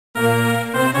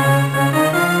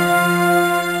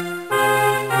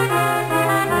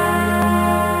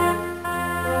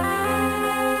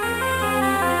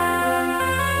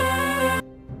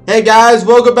Hey guys,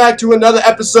 welcome back to another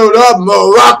episode of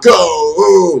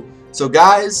Morocco! So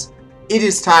guys, it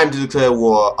is time to declare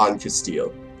war on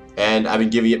Castile. And I've been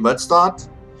giving it much thought.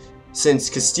 Since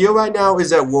Castile right now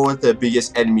is at war with their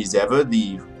biggest enemies ever,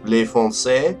 the Les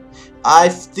Français, I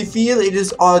feel it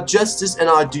is our justice and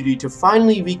our duty to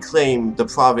finally reclaim the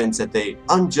province that they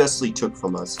unjustly took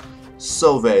from us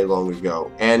so very long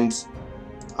ago. And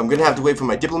I'm gonna have to wait for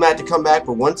my diplomat to come back,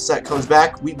 but once that comes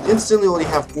back, we instantly only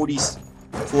have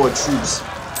 44 troops.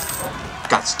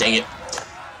 God dang it.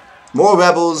 More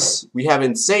rebels. We have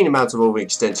insane amounts of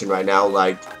overextension right now,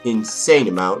 like insane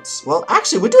amounts. Well,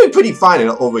 actually, we're doing pretty fine in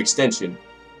overextension.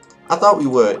 I thought we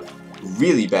were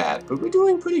really bad, but we're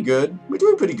doing pretty good. We're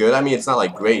doing pretty good. I mean, it's not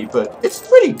like great, but it's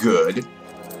pretty good.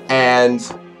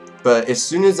 But as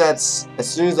soon as that's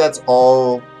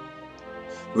all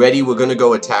ready, we're gonna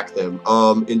go attack them.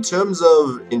 In terms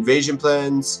of invasion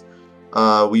plans,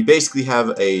 we basically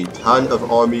have a ton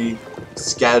of army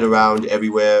scattered around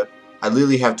everywhere. I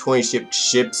literally have 20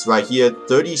 ships right here,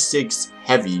 36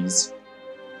 heavies.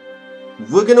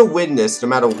 We're gonna win this no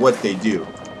matter what they do.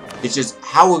 It's just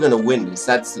how we're gonna win this,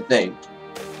 that's the thing.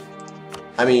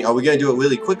 I mean, are we gonna do it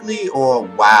really quickly, or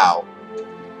wow?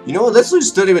 You know what, let's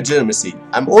lose 30 legitimacy.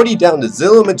 I'm already down to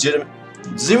 0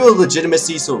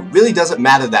 legitimacy, so it really doesn't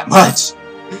matter that much.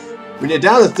 When you're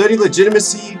down to 30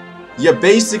 legitimacy, you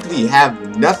basically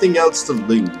have nothing else to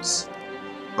lose.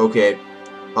 Okay,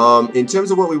 in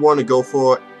terms of what we want to go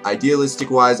for, idealistic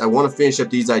wise, I want to finish up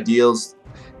these ideals.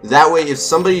 That way, if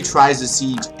somebody tries to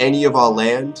siege any of our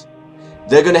land,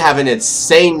 they're going to have an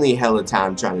insanely hell of a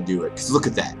time trying to do it. Because look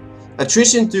at that.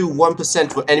 Attrition through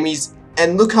 1% for enemies,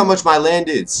 and look how much my land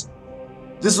is.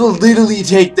 This will literally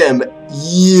take them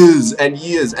years and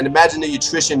years, and imagine the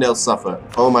attrition they'll suffer.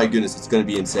 Oh my goodness, it's going to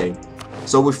be insane.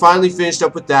 So we finally finished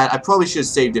up with that. I probably should have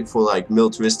saved it for like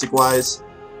militaristic wise.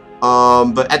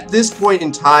 But at this point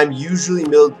in time, usually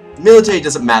military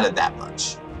doesn't matter that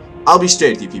much. I'll be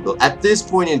straight with you people. At this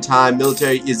point in time,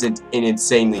 military isn't an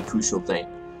insanely crucial thing.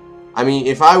 I mean,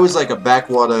 if I was like a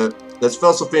backwater, let's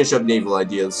also finish up naval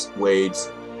ideas. Wait,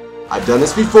 I've done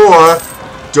this before.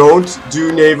 Don't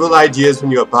do naval ideas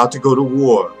when you're about to go to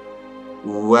war.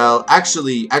 Well,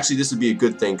 actually, this would be a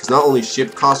good thing, because not only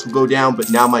ship costs will go down, but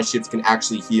now my ships can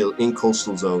actually heal in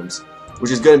coastal zones,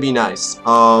 which is going to be nice.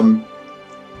 Now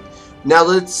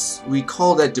let's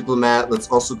recall that diplomat. Let's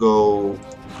also go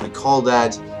recall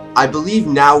that. I believe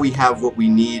now we have what we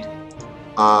need.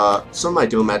 Some of my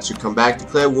diplomats should come back.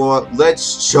 Declare war.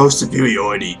 Let's show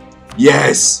superiority.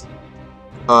 Yes!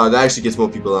 That actually gets more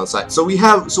people on side. So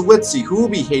let's see, who will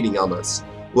be hating on us?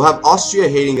 We'll have Austria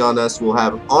hating on us, we'll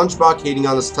have Ansbach hating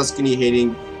on us, Tuscany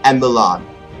hating, and Milan.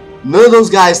 None of those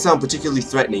guys sound particularly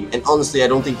threatening, and honestly, I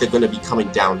don't think they're going to be coming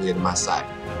down here to my side.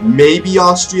 Maybe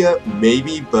Austria,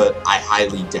 maybe, but I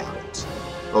highly doubt it.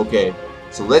 Okay,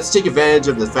 so let's take advantage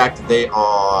of the fact that they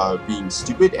are being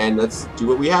stupid, and let's do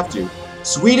what we have to.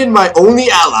 Sweden, my only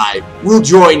ally, will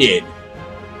join in.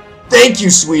 Thank you,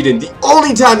 Sweden, the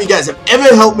only time you guys have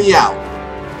ever helped me out.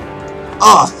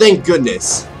 Oh, thank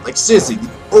goodness. Like, seriously, the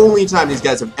only time these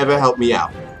guys have ever helped me out.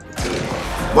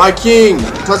 My king!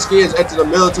 Tuscany has entered a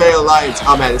military alliance.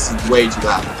 Oh man, this is way too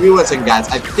loud. Give me 1 second, guys.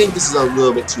 I think this is a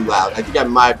little bit too loud. I think I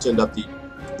might have turned up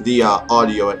the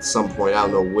audio at some point. I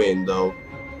don't know when, though.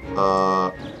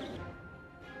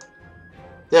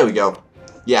 There we go.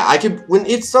 Yeah, when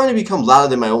it's starting to become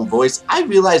louder than my own voice, I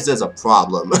realize there's a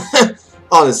problem.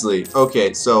 Honestly.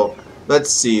 Okay, so let's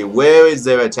see. Where is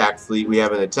their attack fleet? We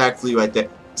have an attack fleet right there.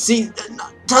 See,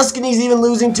 Tuscany's even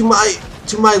losing to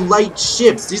my light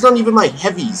ships. These aren't even my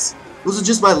heavies. Those are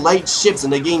just my light ships,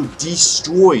 and they're getting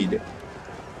destroyed.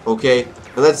 Okay,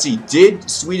 and let's see. Did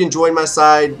Sweden join my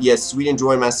side? Yes, Sweden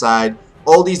joined my side.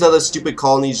 All these other stupid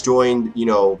colonies joined, you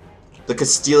know, the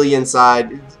Castilian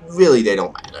side. Really, they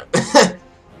don't matter.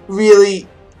 Really,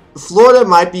 Florida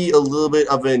might be a little bit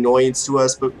of an annoyance to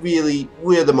us, but really,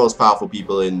 we're the most powerful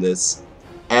people in this.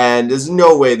 And there's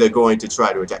no way they're going to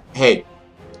try to attack. Hey,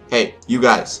 you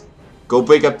guys, go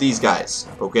break up these guys,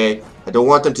 okay? I don't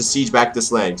want them to siege back this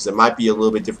land, because it might be a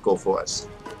little bit difficult for us.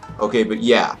 Okay, but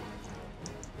yeah.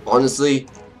 Honestly,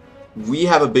 we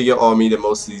have a bigger army than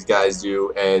most of these guys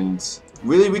do, and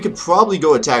really, we could probably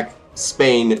go attack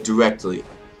Spain directly.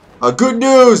 Good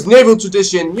news! Naval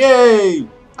tradition! Yay!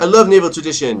 I love naval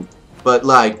tradition. But,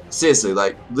 like, seriously,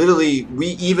 like, literally,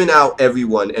 we even out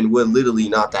everyone, and we're literally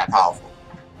not that powerful.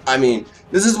 I mean,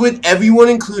 this is with everyone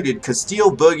included.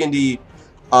 Castile, Burgundy,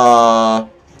 and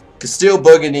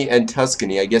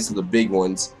Tuscany, I guess, are the big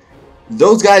ones.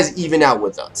 Those guys even out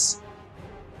with us.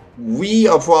 We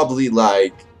are probably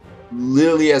like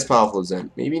literally as powerful as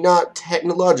them. Maybe not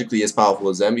technologically as powerful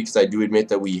as them, because I do admit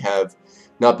that we have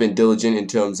not been diligent in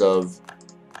terms of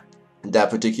that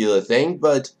particular thing,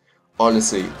 but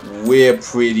honestly, we're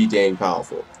pretty dang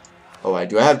powerful. Alright,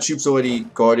 do I have troops already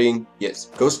guarding? Yes.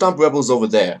 Go stomp rebels over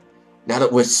there. Now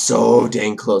that we're so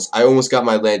dang close, I almost got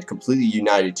my land completely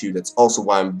united too. That's also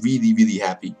why I'm really, really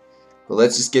happy. But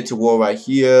let's just get to war right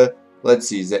here. Let's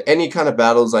see, is there any kind of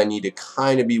battles I need to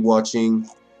kind of be watching?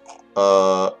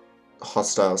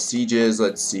 Hostile sieges.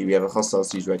 Let's see, we have a hostile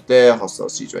siege right there, hostile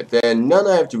siege right there. None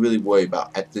I have to really worry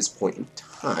about at this point in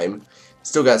time.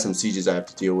 Still got some sieges I have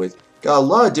to deal with. Got a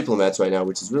lot of diplomats right now,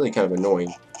 which is really kind of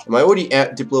annoying. Am I already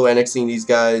diplo-annexing these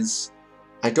guys?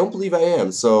 I don't believe I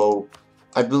am, so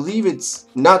I believe it's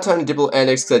not time to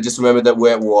diplo-annex because I just remembered that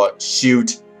we're at war.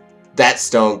 Shoot. That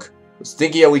stunk. Was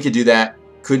thinking we could do that.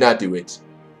 Could not do it.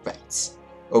 Rats.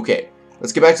 Okay,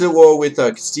 let's get back to the war with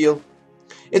Castile.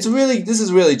 This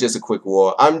is really just a quick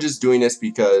war. I'm just doing this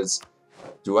because,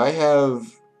 do I have,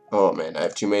 oh man, I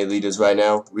have too many leaders right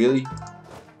now. Really?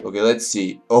 Okay, let's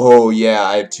see. Oh yeah,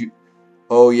 I have two,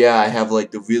 oh yeah, I have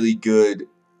like the really good,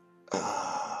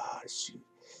 shoot.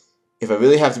 If I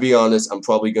really have to be honest, I'm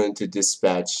probably going to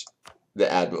dispatch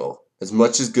the Admiral. As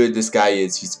much as good this guy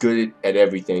is, he's good at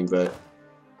everything, but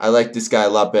I like this guy a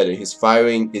lot better. His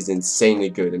firing is insanely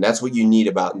good, and that's what you need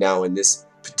about now in this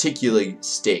particular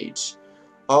stage.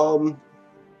 And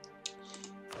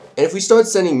if we start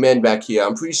sending men back here,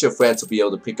 I'm pretty sure France will be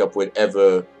able to pick up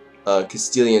whatever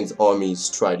Castilian's armies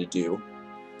try to do.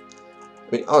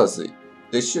 I mean, honestly,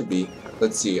 they should be.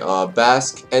 Let's see,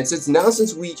 Basque, and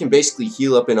since we can basically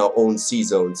heal up in our own sea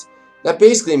zones, that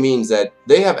basically means that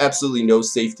they have absolutely no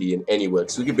safety in anywhere,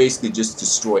 so we can basically just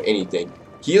destroy anything.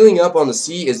 Healing up on the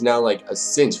sea is now like a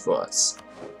cinch for us.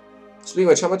 Speaking of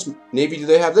which, how much navy do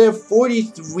they have? They have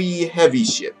 43 heavy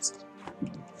ships.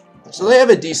 So they have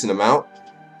a decent amount.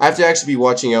 I have to actually be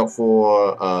watching out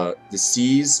for the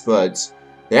seas, but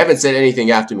they haven't said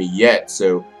anything after me yet,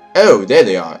 so... Oh, there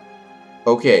they are.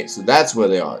 Okay, so that's where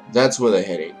they are. That's where they're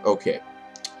heading. Okay.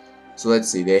 So let's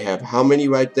see, they have how many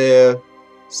right there?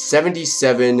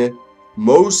 77.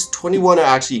 Most 21 are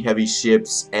actually heavy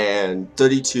ships, and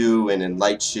 32 and then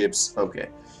light ships. Okay.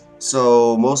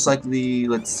 So most likely,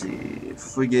 let's see,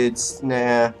 frigates,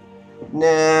 nah,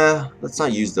 let's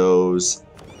not use those.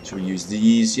 Should we use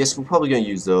these? Yes, we're probably gonna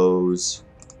use those.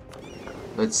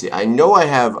 Let's see. I know I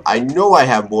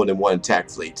have more than one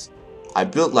attack fleet. I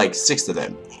built like 6 of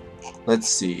them. Let's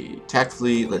see. Attack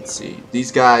fleet, let's see.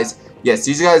 These guys, yes,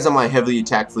 these guys are my heavily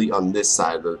attack fleet on this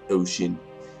side of the ocean.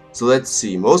 So let's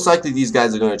see. Most likely these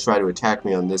guys are going to try to attack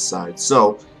me on this side.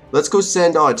 So let's go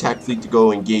send our attack fleet to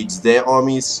go engage their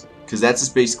armies, because that's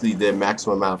just basically their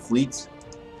maximum amount of fleets.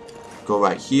 Go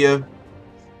right here.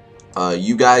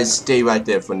 You guys stay right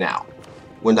there for now.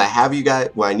 When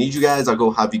I need you guys, I'll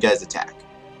go have you guys attack.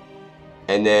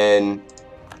 And then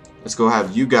let's go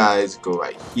have you guys go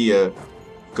right here.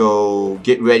 Go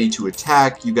get ready to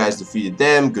attack. You guys defeated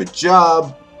them. Good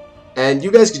job. And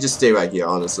you guys can just stay right here,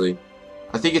 honestly.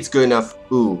 I think it's good enough.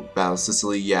 Ooh, Battle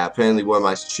Sicily. Yeah, apparently one of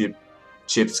my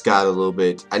ships got a little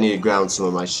bit. I need to ground some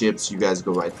of my ships. You guys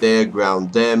go right there.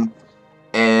 Ground them.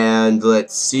 And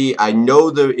let's see. I know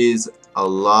there is a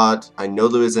lot. I know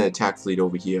there is an attack fleet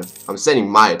over here. I'm sending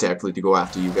my attack fleet to go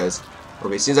after you guys.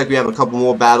 Okay, seems like we have a couple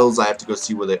more battles. I have to go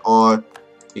see where they are.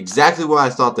 Exactly where I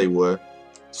thought they were.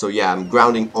 So yeah, I'm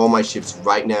grounding all my ships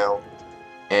right now.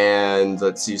 And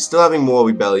let's see, still having more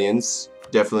rebellions.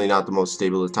 Definitely not the most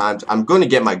stable of times. I'm going to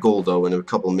get my goal though in a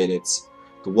couple minutes.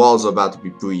 The walls are about to be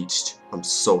breached. I'm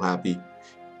so happy.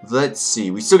 Let's see,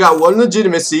 we still got 1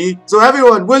 legitimacy. So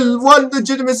everyone, we're 1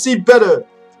 legitimacy better.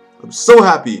 I'm so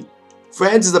happy.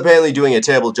 France is apparently doing a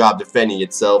terrible job defending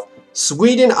itself.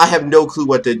 Sweden, I have no clue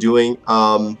what they're doing.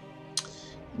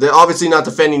 They're obviously not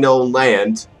defending their own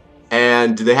land.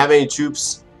 And do they have any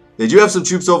troops? They do have some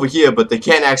troops over here, but they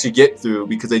can't actually get through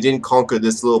because they didn't conquer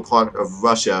this little part of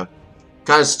Russia.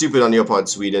 Kind of stupid on your part,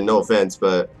 Sweden, no offense,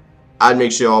 but I'd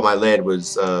make sure all my land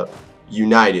was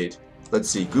united. Let's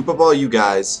see, group up all you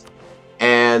guys,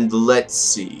 and let's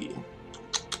see.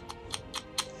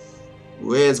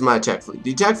 Where's my attack fleet?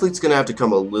 The attack fleet's going to have to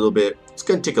come a little bit. It's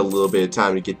going to take a little bit of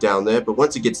time to get down there, but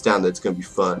once it gets down there, it's going to be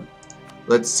fun.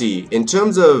 Let's see, in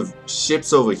terms of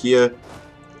ships over here,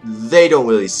 they don't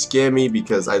really scare me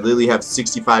because I literally have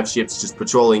 65 ships just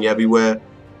patrolling everywhere,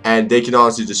 and they can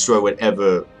honestly destroy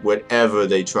whatever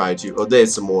they try to. Oh,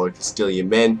 there's some more Castilian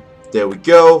men. There we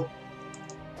go.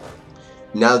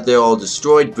 Now that they're all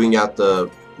destroyed, bring out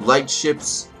the light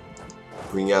ships.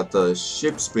 Bring out the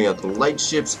ships. Bring out the light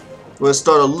ships. We're going to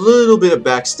start a little bit of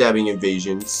backstabbing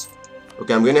invasions.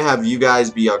 Okay, I'm gonna have you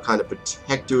guys be our kind of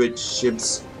protectorate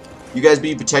ships. You guys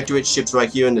be protectorate ships right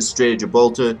here in the Strait of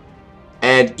Gibraltar.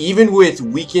 And even with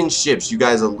weakened ships, you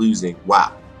guys are losing.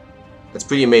 Wow. That's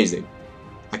pretty amazing.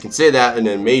 I consider that an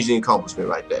amazing accomplishment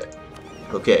right there.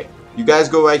 Okay, you guys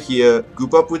go right here,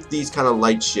 group up with these kind of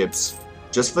light ships.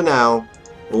 Just for now,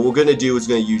 what we're gonna do is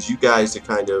gonna use you guys to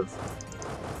kind of...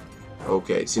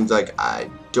 Okay, seems like I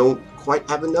don't quite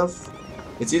have enough.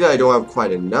 It's either I don't have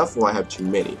quite enough or I have too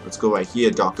many. Let's go right here,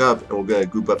 dock up, and we're gonna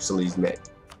group up some of these men.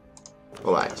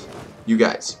 Alright, you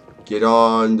guys, get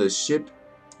on the ship.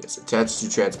 Yes, attached to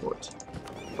transport.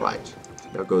 Alright,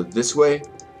 now go this way.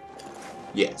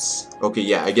 Yes. Okay,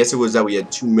 yeah, I guess it was that we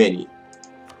had too many.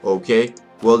 Okay,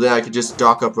 well then I could just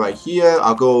dock up right here.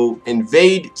 I'll go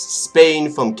invade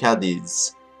Spain from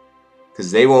Cadiz.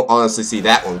 Because they won't honestly see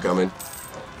that one coming.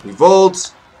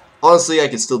 Revolt. Honestly, I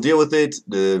can still deal with it.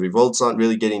 The revolts aren't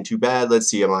really getting too bad. Let's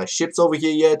see, are my ships over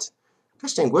here yet?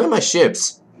 Gosh dang, where are my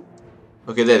ships?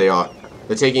 Okay, there they are.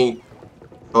 They're taking...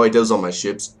 Oh wait, those are my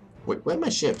ships. Wait, where are my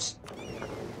ships?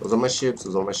 Those are my ships,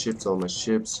 those are my ships, those are my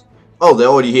ships. Oh, they're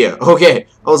already here. Okay.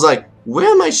 I was like,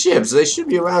 where are my ships? They should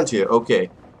be around here.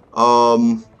 Okay.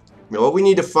 What we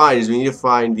need to find is we need to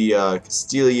find the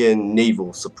Castilian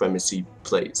naval supremacy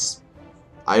place.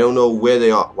 I don't know where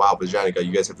they are. Wow, Bajanica,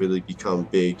 you guys have really become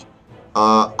big.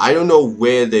 I don't know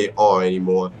where they are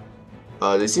anymore.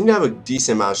 They seem to have a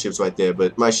decent amount of ships right there,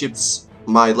 but my ships,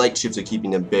 my light ships are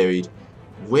keeping them buried.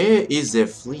 Where is their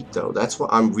fleet, though? That's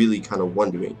what I'm really kind of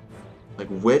wondering. Like,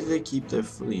 where do they keep their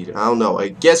fleet? I don't know. I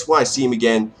guess when I see him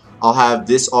again, I'll have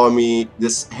this army,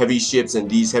 this heavy ships, and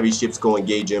these heavy ships go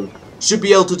engage him. Should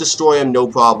be able to destroy him, no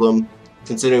problem.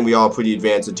 Considering we are pretty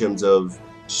advanced in terms of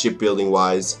shipbuilding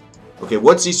wise. Okay,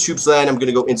 once these troops land, I'm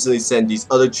gonna go instantly send these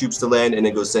other troops to land, and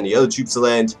then go send the other troops to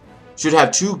land. Should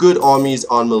have two good armies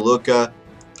on Mallorca,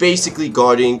 basically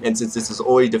guarding, and since this is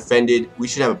already defended, we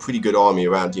should have a pretty good army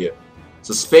around here.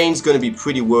 So Spain's gonna be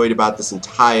pretty worried about this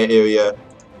entire area.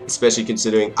 Especially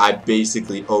considering I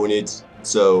basically own it.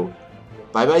 So,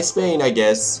 bye-bye Spain, I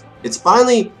guess. It's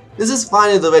finally, this is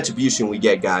finally the retribution we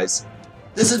get, guys.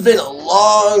 This has been a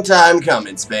long time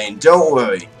coming, Spain. Don't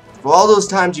worry. For all those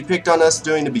times you picked on us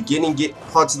during the beginning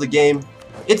parts of the game,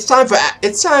 it's time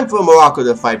for Morocco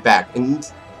to fight back, and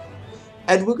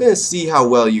we're gonna see how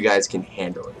well you guys can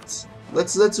handle it.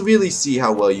 Let's really see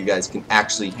how well you guys can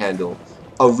actually handle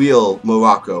a real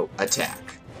Morocco attack.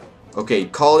 Okay,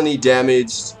 colony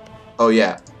damaged. Oh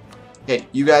yeah. Hey,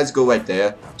 you guys go right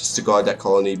there, just to guard that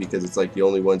colony because it's like the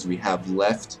only ones we have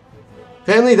left.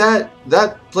 Apparently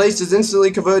that place is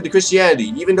instantly converted to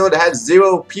Christianity, even though it has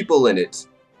 0 people in it.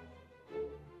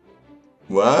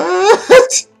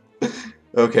 What?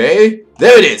 Okay,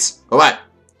 there it is. Alright,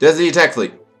 there's the attack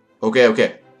fleet. Okay.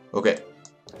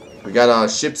 We got our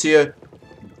ships here.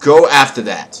 Go after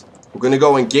that. We're going to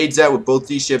go engage that with both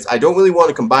these ships. I don't really want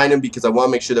to combine them because I want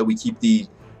to make sure that we keep the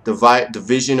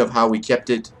division of how we kept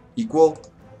it equal.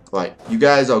 Right, you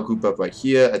guys, I'll group up right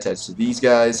here, attached to these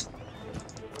guys.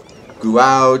 Go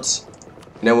out.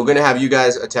 And then we're going to have you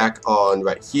guys attack on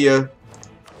right here.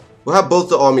 We'll have both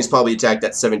the armies probably attack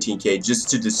that 17k just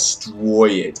to destroy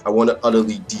it. I want to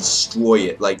utterly destroy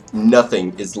it. Like,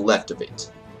 nothing is left of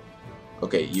it.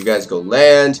 Okay, you guys go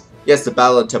land. Yes, the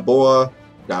Battle of Tabora.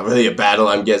 Not really a battle,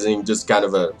 I'm guessing, just kind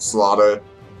of a slaughter,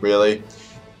 really.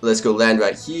 Let's go land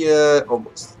right here,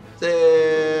 almost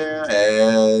there,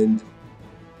 and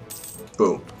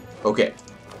boom. Okay,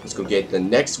 let's go get the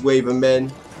next wave of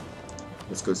men.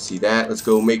 Let's go see that. Let's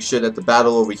go make sure that the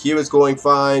battle over here is going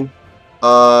fine.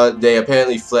 They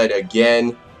apparently fled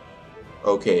again.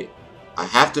 Okay, I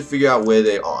have to figure out where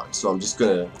they are, so I'm just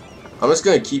gonna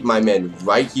keep my men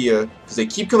right here, because they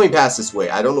keep coming past this way.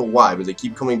 I don't know why, but they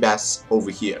keep coming past over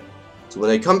here. So when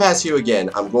they come past here again,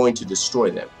 I'm going to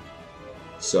destroy them.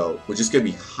 So we're just going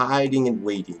to be hiding and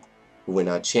waiting for when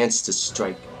our chance to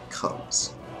strike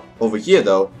comes. Over here,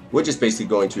 though, we're just basically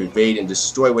going to invade and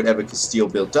destroy whatever Castile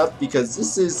built up, because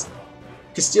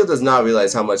Castile does not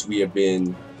realize how much we have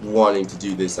been wanting to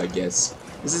do this, I guess.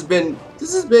 This has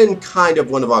been kind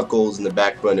of one of our goals in the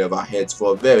back burner of our heads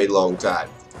for a very long time.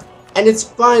 And it's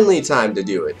finally time to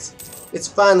do it. It's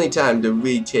finally time to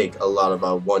retake a lot of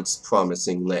our once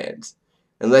promising land.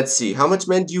 And let's see, how much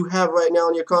men do you have right now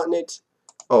on your continent?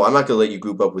 Oh, I'm not gonna let you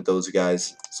group up with those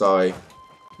guys. Sorry.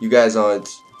 You guys aren't,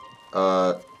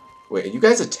 wait, are you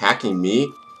guys attacking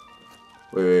me?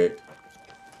 Wait.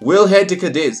 We'll head to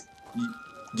Cadiz.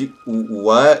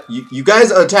 What? You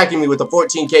guys are attacking me with a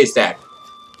 14k stack.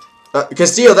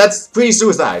 Castile, that's pretty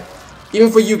suicide. Even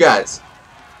for you guys.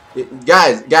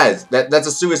 Guys, that's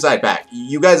a suicide pact.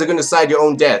 You guys are gonna side your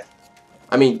own death.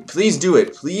 I mean, please do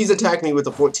it. Please attack me with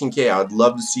a 14k. I would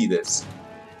love to see this.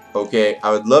 Okay,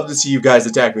 I would love to see you guys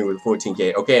attack me with a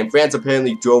 14k. Okay, and France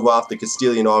apparently drove off the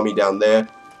Castilian army down there.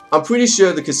 I'm pretty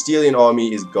sure the Castilian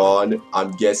army is gone,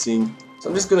 I'm guessing. So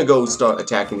I'm just gonna go start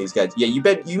attacking these guys. Yeah,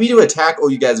 you either attack or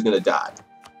you guys are gonna die.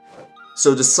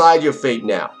 So decide your fate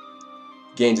now.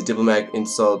 Gain to diplomatic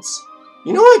insults.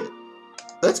 You know what?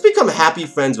 Let's become happy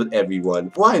friends with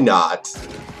everyone. Why not?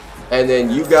 And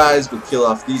then you guys will kill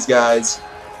off these guys.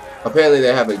 Apparently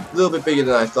they have a little bit bigger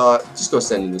than I thought. Just go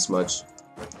send in this much.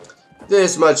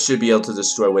 This much should be able to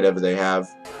destroy whatever they have.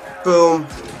 Boom.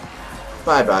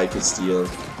 Bye-bye, Castile.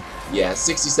 Yeah,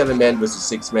 67 men versus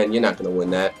 6 men. You're not going to win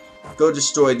that. Go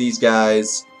destroy these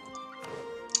guys.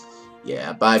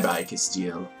 Yeah, bye-bye,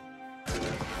 Castile.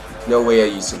 No way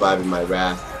are you surviving my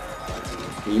wrath.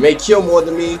 You may kill more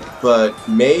than me, but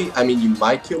you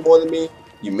might kill more than me.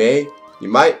 You may. You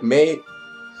may.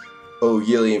 Oh,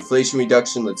 yearly inflation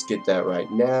reduction. Let's get that right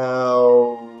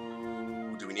now.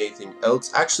 Do we need anything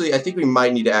else? Actually, I think we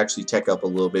might need to actually tech up a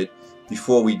little bit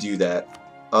before we do that.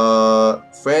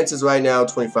 France is right now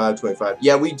 25.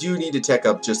 Yeah, we do need to tech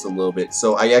up just a little bit.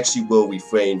 So I actually will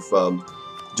refrain from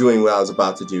doing what I was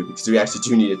about to do because we actually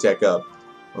do need to tech up.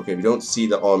 Okay, we don't see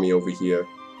the army over here.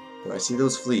 When I see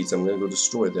those fleets, I'm going to go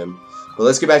destroy them. But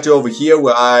let's get back to over here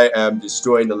where I am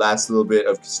destroying the last little bit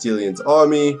of Castilian's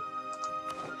army.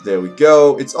 There we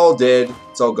go. It's all dead.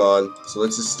 It's all gone. So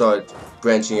let's just start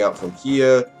branching out from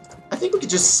here. I think we could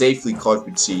just safely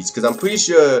carpet siege because I'm pretty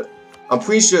sure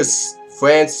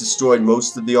France destroyed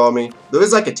most of the army. There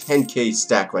is like a 10k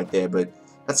stack right there, but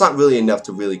that's not really enough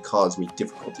to really cause me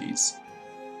difficulties.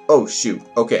 Oh shoot.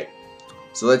 Okay.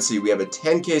 So let's see, we have a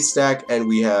 10k stack and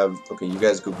we have, okay, you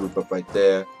guys go group up right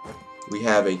there. We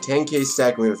have a 10k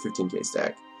stack and we have a 15k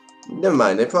stack. Never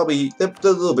mind, they're a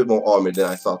little bit more armored than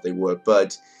I thought they were,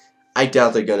 but I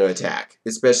doubt they're going to attack.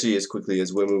 Especially as quickly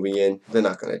as we're moving in, they're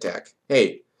not going to attack.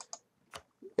 Hey,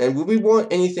 and would we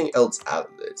want anything else out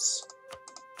of this?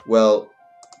 Well,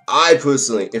 I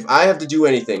personally, if I have to do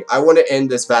anything, I want to end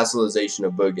this vassalization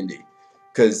of Burgundy.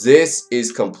 Because this is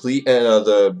complete and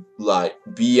utter, like,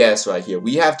 BS right here.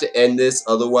 We have to end this,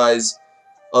 otherwise,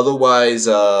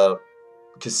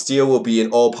 Castile will be an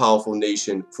all-powerful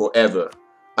nation forever.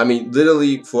 I mean,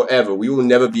 literally forever. We will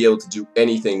never be able to do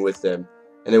anything with them.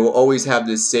 And they will always have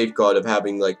this safeguard of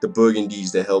having, like, the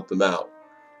Burgundies to help them out.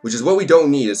 Which is what we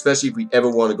don't need, especially if we ever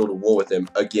want to go to war with them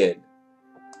again.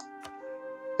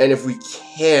 And if we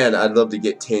can, I'd love to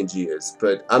get Tangiers,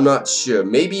 but I'm not sure.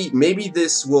 Maybe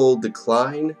this will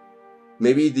decline.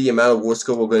 Maybe the amount of war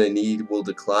skill we're going to need will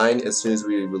decline as soon as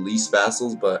we release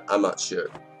vassals, but I'm not sure.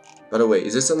 By the way,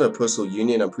 is this under a personal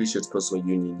union? I'm pretty sure it's personal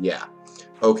union. Yeah.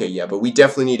 Okay, yeah, but we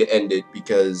definitely need to end it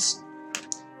because,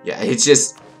 yeah, it's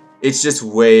just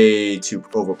way too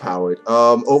overpowered.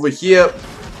 Over here,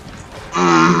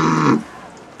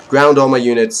 ground all my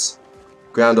units.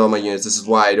 Ground all my units. This is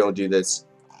why I don't do this.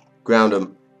 Ground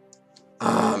them.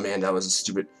 Ah, man, that was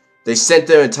stupid. They sent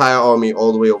their entire army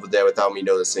all the way over there without me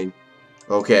noticing.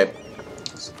 Okay.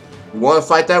 You want to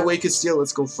fight that way, Castile?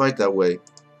 Let's go fight that way.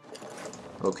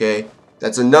 Okay.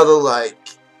 That's another, like...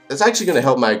 That's actually going to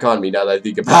help my economy now that I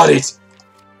think about it.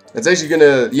 That's actually going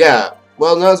to... Yeah.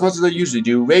 Well, not as much as I usually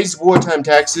do. Raise wartime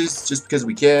taxes just because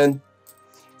we can.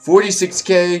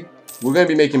 46k. We're going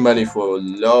to be making money for a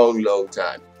long, long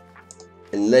time.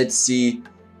 And let's see...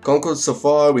 Conquered so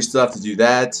far, we still have to do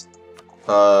that.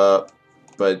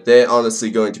 But they're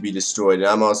honestly going to be destroyed, and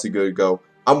I'm honestly going to go.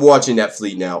 I'm watching that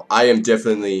fleet now. I am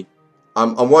definitely...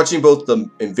 I'm watching both the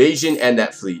invasion and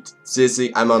that fleet.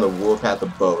 Seriously, I'm on a warpath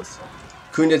of both.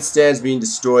 Kundetstan's being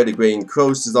destroyed. The Great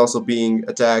Coast is also being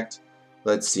attacked.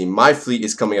 Let's see. My fleet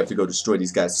is coming up to go destroy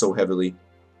these guys so heavily.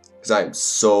 Because I am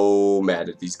so mad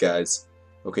at these guys.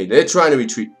 Okay, they're trying to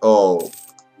retreat. Oh,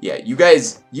 yeah. You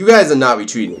guys are not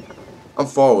retreating. I'm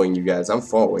following you guys. I'm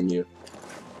following you.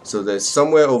 So there's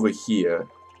somewhere over here.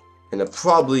 And they're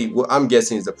probably, what I'm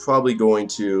guessing is they're probably going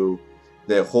to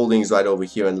their holdings right over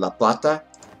here in La Plata.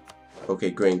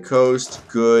 Okay, Grain Coast.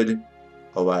 Good.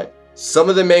 Alright. Some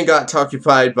of the men got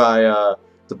occupied by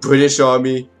the British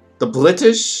army. The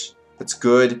British? That's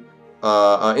good.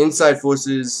 Our inside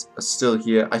forces are still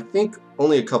here. I think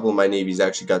only a couple of my navies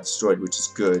actually got destroyed, which is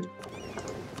good.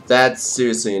 That's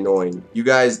seriously annoying. You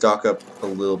guys dock up a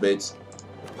little bit.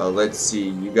 Let's see.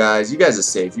 You guys are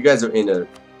safe. You guys are in a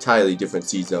entirely different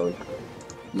sea zone.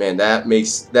 Man, that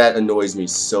annoys me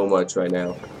so much right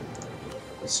now.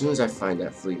 As soon as I find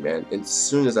that fleet, man. As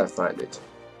soon as I find it.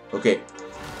 Okay.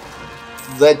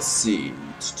 Let's see.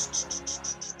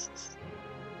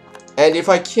 And if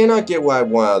I cannot get what I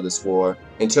want out of this war,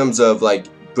 in terms of, like,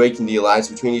 breaking the alliance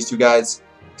between these two guys,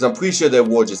 because Because I'm pretty sure their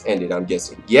war just ended, I'm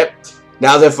guessing. Yep.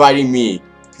 Now they're fighting me.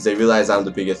 Because they realize I'm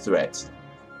the bigger threat.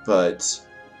 But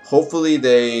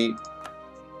hopefully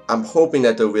I'm hoping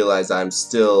that they'll realize I'm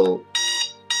still...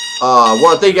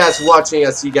 well, thank you guys for watching.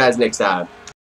 I'll see you guys next time.